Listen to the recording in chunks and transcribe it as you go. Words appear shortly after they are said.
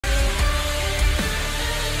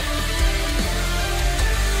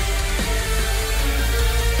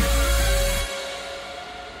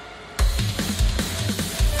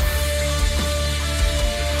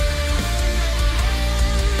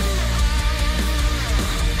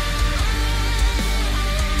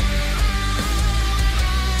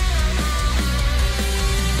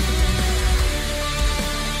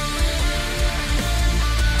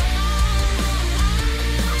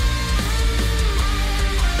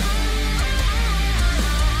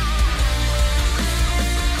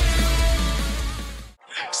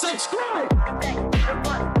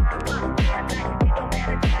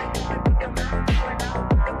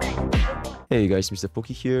Hey guys, MrPokke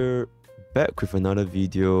here, back with another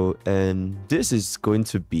video, and this is going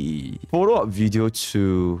to be a follow-up video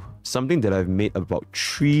to something that I've made about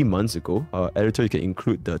 3 months ago. Editor, you can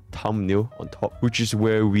include the thumbnail on top, which is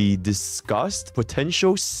where we discussed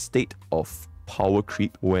potential state of power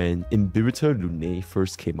creep when Inhibitor Lunae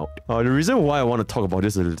first came out. The reason why I want to talk about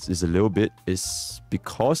this is a little bit is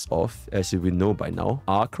because of, as you will know by now,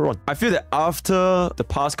 Acheron. I feel that after the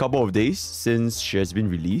past couple of days since she has been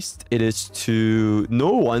released, it is to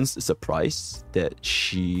no one's surprise that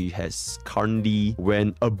she has currently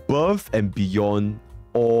went above and beyond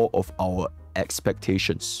all of our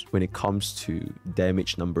expectations when it comes to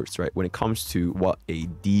damage numbers, right? When it comes to what a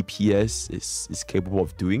DPS is capable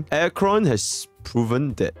of doing. Acheron has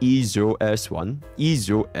proven that E0S1,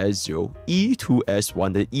 E0S0,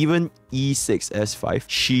 E2S1, and even E6S5,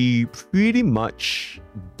 she pretty much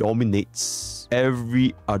dominates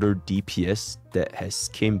every other DPS that has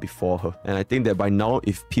came before her. And I think that by now,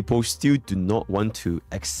 if people still do not want to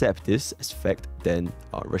accept this as fact, then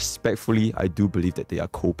respectfully, I do believe that they are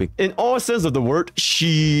coping. In all sense of the word,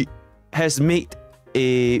 she has made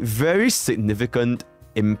a very significant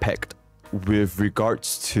impact with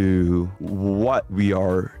regards to what we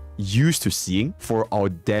are used to seeing for our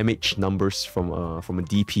damage numbers from a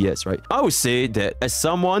DPS, right? I would say that as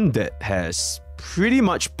someone that has pretty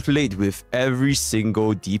much played with every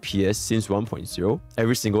single DPS since 1.0,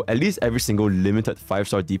 at least every single limited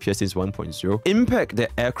 5-star DPS since 1.0, impact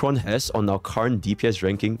that Acheron has on our current DPS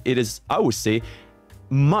ranking, it is, I would say,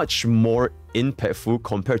 much more impactful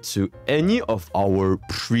compared to any of our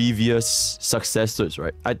previous successors,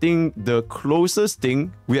 right? I think the closest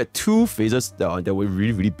thing, we had two phases that were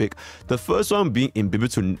really big. The first one being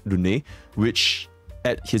Inhibitor Lunae, which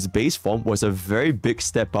at his base form was a very big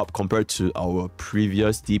step up compared to our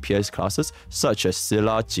previous DPS classes, such as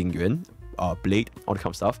Scylla, Jingyuan, Blade, all that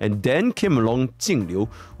kind of stuff. And then came along Jingliu,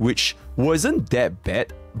 which wasn't that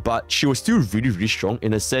bad, but she was still really strong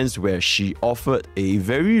in a sense where she offered a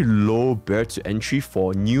very low barrier to entry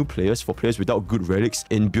for new players, for players without good relics,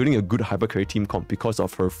 in building a good hypercarry team comp because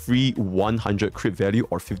of her free 100 crit value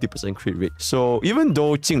or 50% crit rate. So even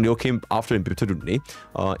though Jingliu came after Inhibitor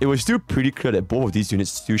Lunae, it was still pretty clear that both of these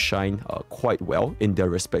units still shine quite well in their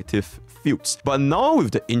respective fields. But now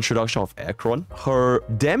with the introduction of Acheron, her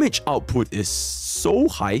damage output is so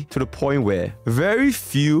high to the point where very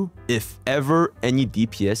few, if ever any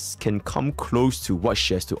DPS can come close to what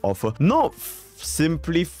she has to offer, not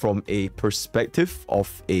simply from a perspective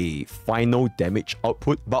of a final damage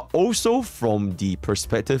output, but also from the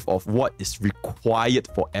perspective of what is required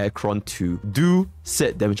for Acheron to do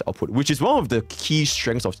said damage output, which is one of the key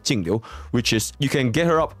strengths of Jingliu, which is you can get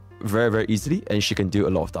her up very easily and she can do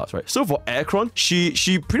a lot of tasks, right? So for Acheron, she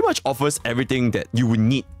pretty much offers everything that you would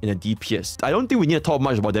need in a DPS. I don't think we need to talk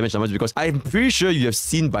much about damage numbers because I'm pretty sure you have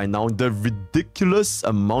seen by now the ridiculous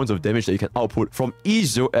amounts of damage that you can output from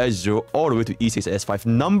E0S0 all the way to E6S5.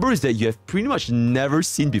 Numbers that you have pretty much never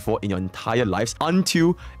seen before in your entire lives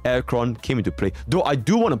until Acheron came into play. Though I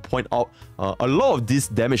do want to point out a lot of these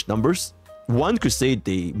damage numbers, one could say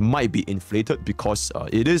they might be inflated because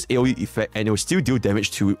it is AoE effect and it will still deal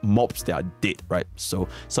damage to mobs that are dead, right? So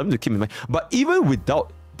something to keep in mind. But even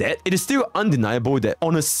without that, it is still undeniable that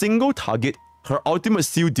on a single target, her ultimate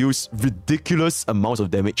still deals ridiculous amounts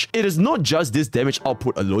of damage. It is not just this damage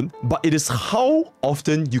output alone, but it is how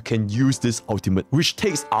often you can use this ultimate, which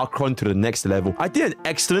takes Acheron to the next level. I think an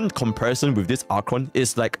excellent comparison with this Acheron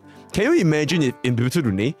is like, can you imagine if Inhibitor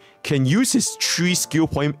Lunae can use his 3 skill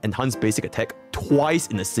point enhanced basic attack twice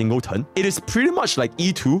in a single turn? It is pretty much like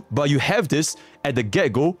E2, but you have this at the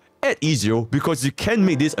get-go at E0 because you can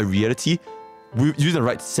make this a reality using the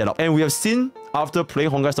right setup. And we have seen after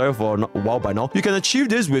playing honkaistarrail for a while by now, you can achieve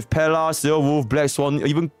this with Pella, Silverwolf, Black Swan,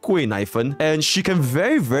 even Gui Naifen, and she can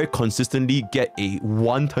very consistently get a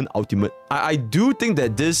 1-turn ultimate. I do think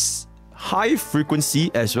that this high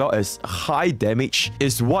frequency as well as high damage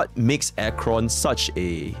is what makes Acheron such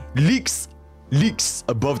a leaks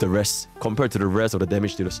above the rest compared to the rest of the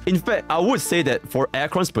damage dealers. In fact, I would say that for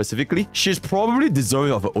Acheron specifically, she's probably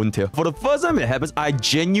deserving of her own tier. For the first time it happens, I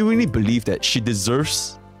genuinely believe that she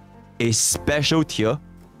deserves a special tier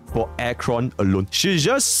for Acheron alone. She's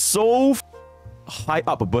just so high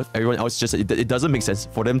up above everyone else, just it doesn't make sense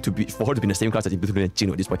for her to be in the same class as Inhibitor and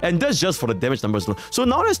Jingliu at this point. And that's just for the damage numbers alone. So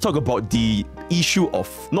now let's talk about the issue of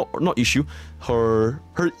her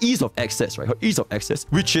ease of access, right? Her ease of access,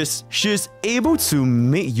 which is she's able to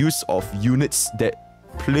make use of units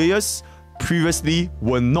that players previously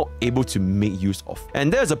were not able to make use of.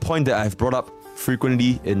 And there's a point that I've brought up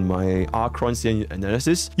frequently in my Acheron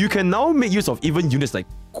analysis. You can now make use of even units like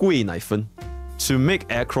Gui Naifen, to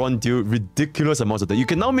make Acheron deal ridiculous amounts of that. You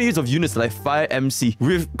can now make use of units like Fire MC,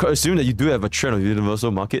 with assuming that you do have a trend of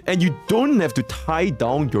universal market, and you don't have to tie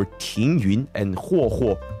down your Tingyun and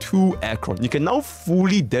Huo to Acheron. You can now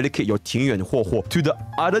fully dedicate your Tingyun and Huo to the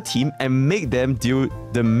other team and make them deal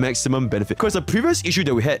the maximum benefit. Because the previous issue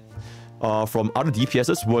that we had from other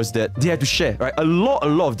DPSs was that they had to share, right? A lot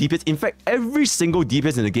of DPS. In fact, every single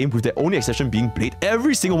DPS in the game, with the only exception being Blade,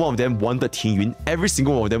 every single one of them wanted Tingyun, every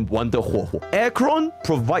single one of them wanted Huo. Acheron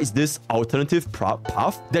provides this alternative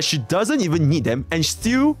path that she doesn't even need them and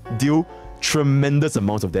still deal tremendous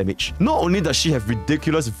amounts of damage. Not only does she have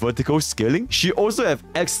ridiculous vertical scaling, she also have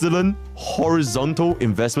excellent horizontal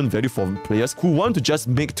investment value for players who want to just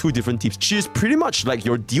make two different teams. She is pretty much like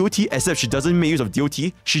your DOT, except she doesn't make use of DOT.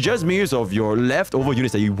 She just makes use of your leftover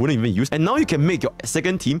units that you wouldn't even use. And now you can make your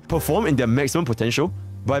second team perform in their maximum potential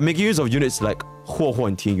by making use of units like Huo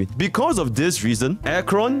and Tingyun. Because of this reason,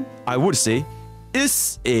 Acheron, I would say,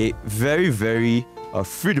 is a very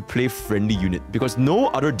free-to-play friendly unit, because no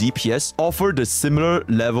other DPS offer the similar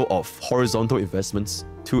level of horizontal investments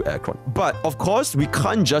to Acheron. But of course, we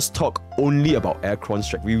can't just talk only about Acheron's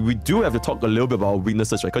strength. We do have to talk a little bit about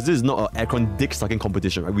weaknesses, right? Because this is not an Acheron dick-sucking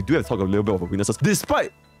competition, right? We do have to talk a little bit about weaknesses.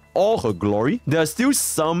 Despite all her glory, there are still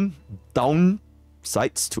some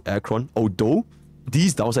downsides to Acheron, although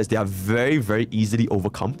these downsides, they are very easily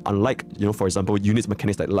overcome. Unlike, you know, for example, units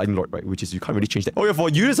mechanics like Lightning Lord, right? Which is, you can't really change that. Okay, for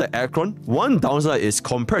units like Acheron, one downside is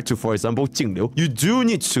compared to, for example, Jingliu, you do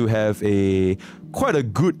need to have quite a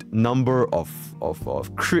good number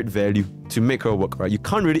of crit value to make her work, right? You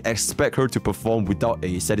can't really expect her to perform without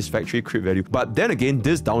a satisfactory crit value. But then again,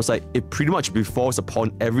 this downside, it pretty much befalls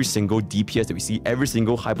upon every single DPS that we see, every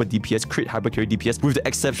single hyper DPS, crit hyper carry DPS, with the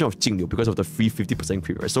exception of Jingliu because of the free 50%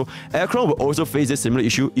 crit rate. So Acheron will also face this similar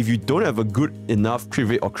issue. If you don't have a good enough crit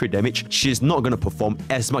rate or crit damage, she's not going to perform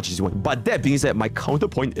as much as you want. But that being said, my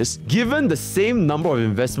counterpoint is, given the same number of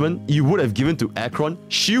investment you would have given to Acheron,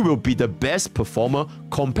 she will be the best performer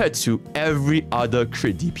compared to every other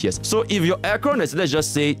crit DPS. So if your Acheron is, let's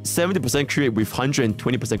just say, 70% crit rate with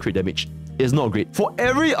 120% crit damage, it's not great. For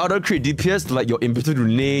every other crit DPS, like your Impetus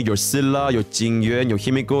Rune, your Scylla, your Jingyuan, your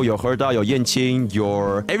Himiko, your Herda, your Yanqing,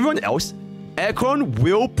 your everyone else, Acheron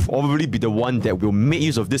will probably be the one that will make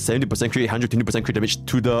use of this 70% crit, 120% crit damage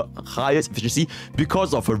to the highest efficiency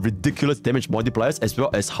because of her ridiculous damage multipliers, as well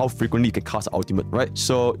as how frequently you can cast ultimate, right?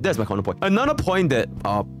 So that's my counterpoint. Another point that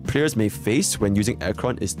players may face when using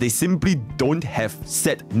Acheron is they simply don't have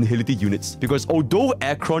set nihility units, because although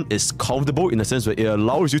Acheron is comfortable in the sense where it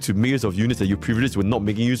allows you to make use of units that you previously were not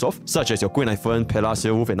making use of, such as your Gwen Iphone, Pela,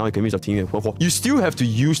 Sailwolf, and now you can use of Tingyun and Huo, you still have to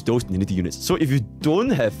use those nihility units. So if you don't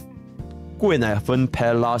have Gwen Iphone,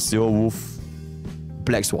 Pela, Sailwolf,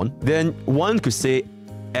 Black Swan, then one could say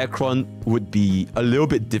Acheron would be a little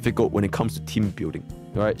bit difficult when it comes to team building.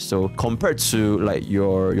 Right, so compared to like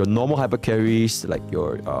your normal hyper carries, like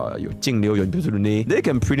your Jingliu, your Impetus Rune, they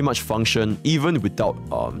can pretty much function even without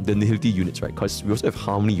the nihility units, right? Because we also have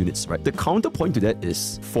harmony units, right? The counterpoint to that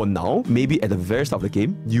is, for now, maybe at the very start of the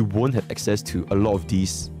game, you won't have access to a lot of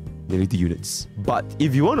these nihility units. But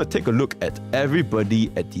if you want to take a look at everybody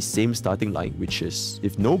at the same starting line, which is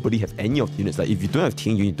if nobody have any of the units, like if you don't have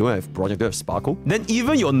Tingyun, you don't have Project, you don't have Sparkle, then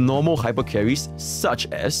even your normal hyper carries, such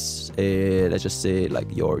as let's just say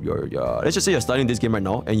like your let's just say you're starting this game right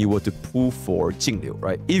now and you were to pull for Jingliu,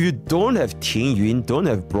 right? If you don't have Tingyun, don't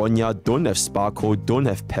have Bronya, don't have Sparkle, don't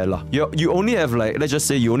have Pela, you only have like, let's just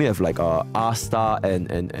say you only have like Asta and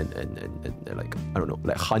like, I don't know,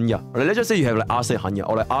 like Hanya. Or let's just say you have like Asta and Hanya,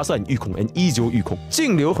 or like Asta and Yukong and Izio Yukong.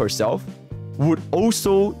 Jingliu herself would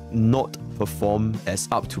also not perform as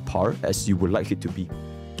up to par as you would like it to be.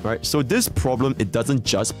 Right, so this problem, it doesn't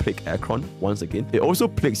just plague Acheron once again, it also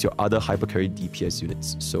plagues your other hypercarry DPS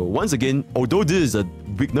units. So once again, although this is a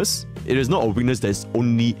weakness, it is not a weakness that is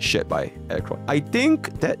only shared by Acheron. I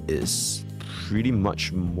think that is pretty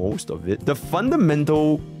much most of it. The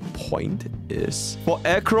fundamental point is, for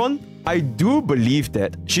Acheron, I do believe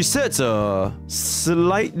that she sets a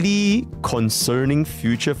slightly concerning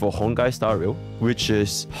future for honkaistarrail, which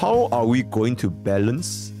is how are we going to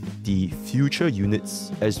balance the future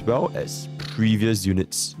units as well as previous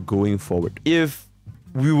units going forward. If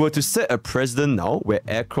we were to set a precedent now where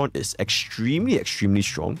Acheron is extremely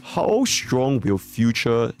strong, how strong will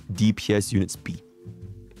future DPS units be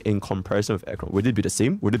in comparison with Acheron? Would it be the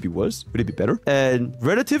same? Would it be worse? Would it be better? And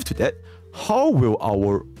relative to that, how will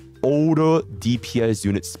our older DPS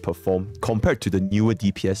units perform compared to the newer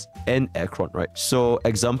DPS and Acheron, right? So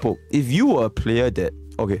example, if you were a player that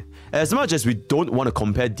Okay, as much as we don't want to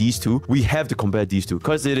compare these two, we have to compare these two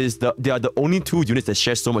because they are the only two units that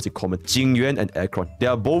share so much in common. Jingyuan and Acheron. They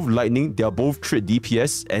are both lightning, they are both crit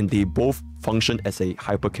DPS, and they both function as a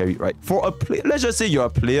hyper carry, right? For a player, let's just say you're a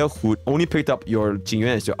player who only picked up your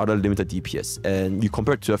Jingyuan as your other limited DPS, and you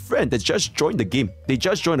compare it to a friend that just joined the game. They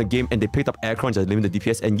just joined the game and they picked up Acheron as limited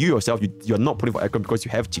DPS, and you yourself, you're not putting for Acheron because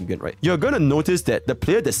you have Jingyuan, right? You're gonna notice that the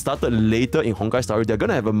player that started later in Honkai Star Rail, they're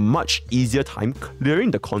gonna have a much easier time clearing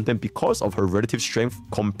the content because of her relative strength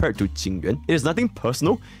compared to Jingyuan. It is nothing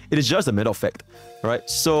personal, it is just a matter of fact, right?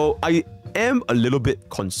 So I am a little bit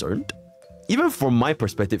concerned, even from my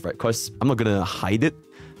perspective, right? Because I'm not gonna hide it.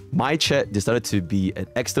 My chat decided to be an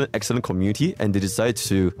excellent community, and they decided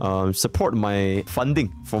to support my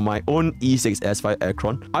funding for my own E6S5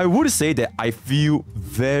 Acheron. I would say that I feel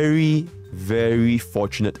very, very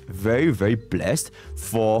fortunate, very, very blessed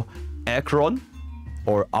for Acheron,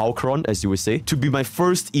 or Acheron as you would say, to be my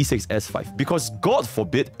first E6S5. Because God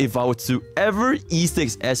forbid if I were to ever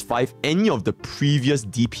E6S5 any of the previous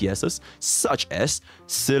DPSs, such as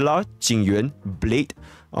Scylla, Jingyuan, Blade,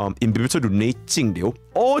 Imbibitor Rune, Jingliu,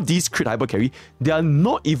 all these crit hyper carry, they are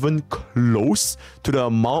not even close to the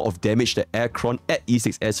amount of damage that Acheron at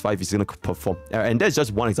E6S5 is going to perform. And that's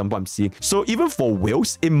just one example I'm seeing. So even for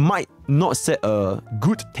whales, it might not set a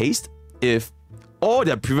good taste if all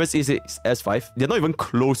their previous E6S5, they're not even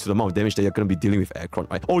close to the amount of damage that you're going to be dealing with Acheron,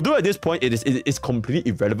 right? Although at this point, it is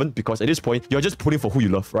completely irrelevant because at this point, you're just putting for who you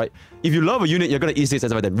love, right? If you love a unit, you're going to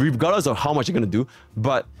E6S5 them, regardless of how much you're going to do.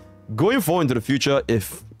 But going forward into the future,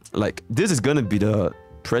 if like this is going to be the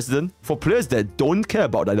precedent for players that don't care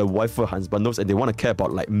about like the waifu Hans bundles and they want to care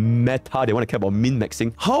about like meta, they want to care about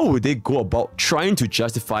min-maxing, how would they go about trying to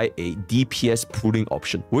justify a DPS pooling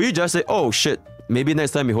option? Will you just say, oh shit, maybe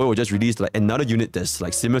next time MiHoYo will just release like another unit that's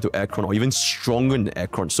like similar to Acheron or even stronger than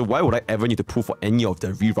Acheron. So why would I ever need to pull for any of the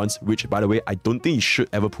reruns? Which, by the way, I don't think you should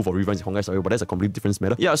ever pull for reruns in Honkai Star Rail, but that's a completely different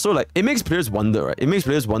matter. Yeah, so like it makes players wonder, right? It makes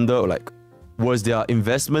players wonder like, was their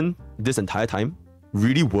investment this entire time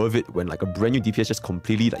really worth it when like a brand new DPS just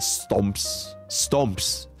completely like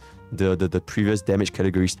stomps the previous damage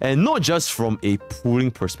categories? And not just from a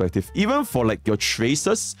pooling perspective, even for like your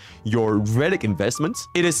traces, your relic investments,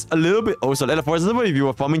 it is a little bit also like, for example, if you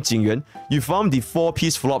were farming Jingyuan, you farmed the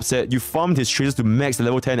 4-piece follow-up set, you farmed his traces to max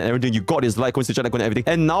level 10 and everything, you got his light cone, switch icon and everything,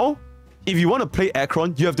 and now if you want to play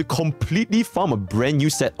Acheron, you have to completely farm a brand new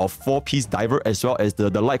set of 4-piece diver as well as the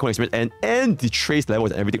light cone experience and the trace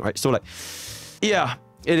levels and everything, right? So like, yeah,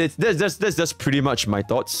 it is. That's pretty much my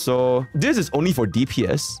thoughts. So this is only for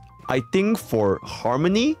DPS. I think for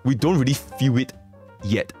Harmony, we don't really feel it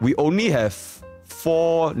yet. We only have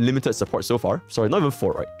 4 limited support so far. Sorry, not even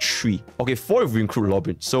 4, right? 3. Okay, 4 if we include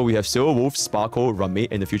Robin. So we have Silver Wolf, Sparkle, Rame,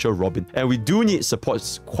 and the future Robin. And we do need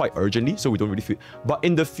supports quite urgently, so we don't really feel it. But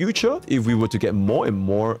in the future, if we were to get more and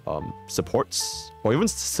more supports, or even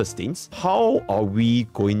sustains, how are we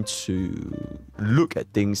going to look at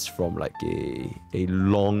things from like a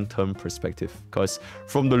long-term perspective? Because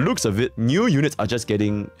from the looks of it, new units are just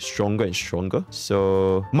getting stronger and stronger.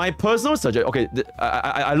 So my personal suggestion, okay,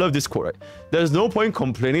 I love this quote, right? There's no point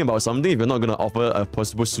complaining about something if you're not going to offer a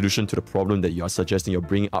possible solution to the problem that you are suggesting you're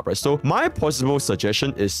bringing up, right? So my possible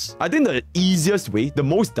suggestion is, I think the easiest way, the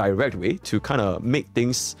most direct way to kind of make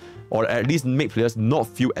things, or at least make players not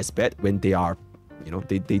feel as bad when they are, you know,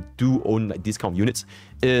 they do own like these kind of units,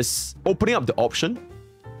 is opening up the option,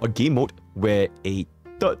 a game mode where a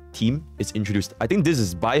third team is introduced. I think this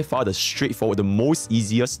is by far the straightforward, the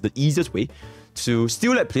easiest way to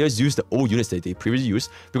still let players use the old units that they previously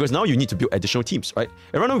used, because now you need to build additional teams, right?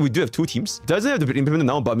 And right now we do have 2 teams. Doesn't have to be implemented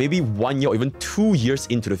now, but maybe 1 year or even 2 years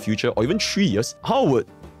into the future, or even 3 years, how would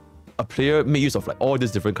a player make use of like all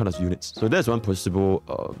these different kinds of units? So that's one possible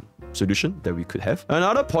solution that we could have.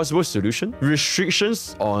 Another possible solution,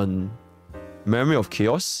 restrictions on Memory of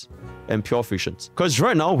Chaos and Pure Fictions. Because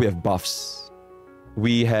right now we have buffs.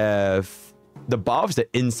 We have the buffs that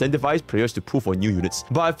incentivize players to pull for new units.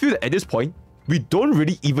 But I feel that at this point, we don't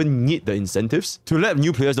really even need the incentives to let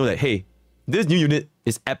new players know that, hey, this new unit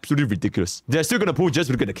is absolutely ridiculous. They're still gonna pull just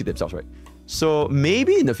to get the kit themselves, right? So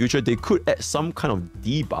maybe in the future, they could add some kind of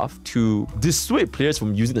debuff to dissuade players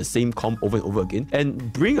from using the same comp over and over again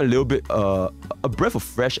and bring a little bit, a breath of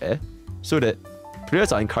fresh air so that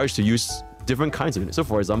players are encouraged to use different kinds of units. So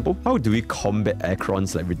for example, how do we combat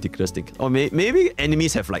Acheron's like ridiculous thing? Or maybe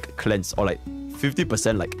enemies have like cleanse or like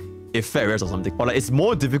 50% like effect rares or something. Or like it's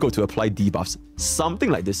more difficult to apply debuffs. Something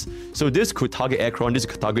like this. So this could target Acheron, this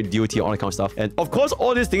could target DOT, all that kind of stuff. And of course,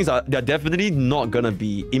 all these things they're definitely not gonna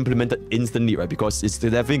be implemented instantly, right? Because it's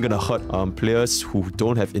definitely gonna hurt players who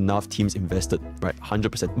don't have enough teams invested, right?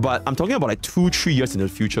 100%. But I'm talking about like 2-3 years in the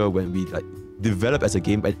future when we like develop as a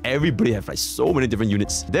game and everybody have like so many different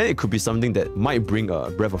units, then it could be something that might bring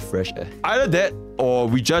a breath of fresh air. Either that or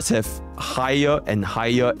we just have higher and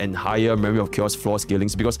higher and higher Memory of Chaos floor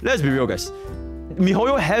scalings, because let's be real guys,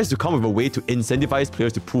 MiHoYo has to come with a way to incentivize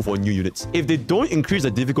players to pull for new units. If they don't increase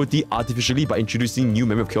the difficulty artificially by introducing new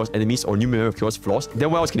Memory of Chaos enemies or new Memory of Chaos floors,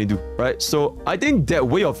 then what else can they do, right? So I think that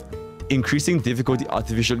way of increasing difficulty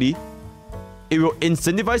artificially, it will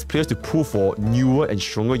incentivize players to pull for newer and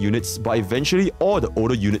stronger units, but eventually all the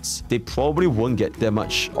older units, they probably won't get that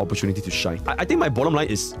much opportunity to shine. I think my bottom line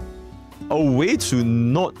is a way to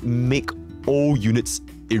not make old units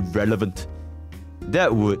irrelevant.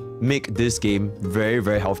 That would make this game very,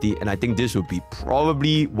 very healthy, and I think this would be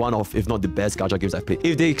probably one of, if not the best gacha games I've played.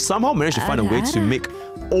 If they somehow manage to find a way to make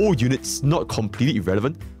old units not completely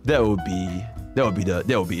irrelevant, that would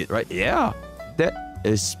be it, right? Yeah, that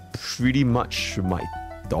is pretty much my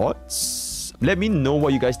thoughts. Let me know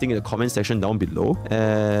what you guys think in the comment section down below.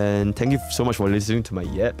 And thank you so much for listening to my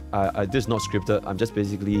yap. This is not scripted. I'm just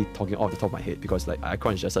basically talking off the top of my head because like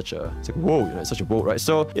Acheron is just such a, it's like, whoa, you know, it's such a boat, right?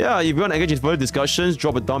 So yeah, if you want to engage in further discussions,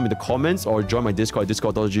 drop it down in the comments or join my Discord,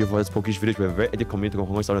 discord.gg for this Pokish village. We have a very active community on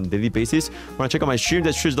Honkai on a daily basis. Want to check out my stream?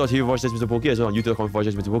 That's twitch.tv/MrPokke, as well on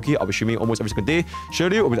youtube.com/MrPokke. I'll be streaming almost every single day.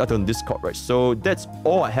 Surely it will be out on Discord, right? So that's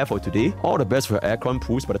all I have for today. All the best for your Acheron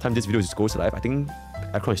pools. By the time this video goes live, I think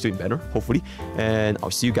Acheron is still in banner, hopefully. And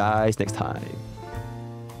I'll see you guys next time.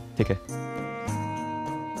 Take care.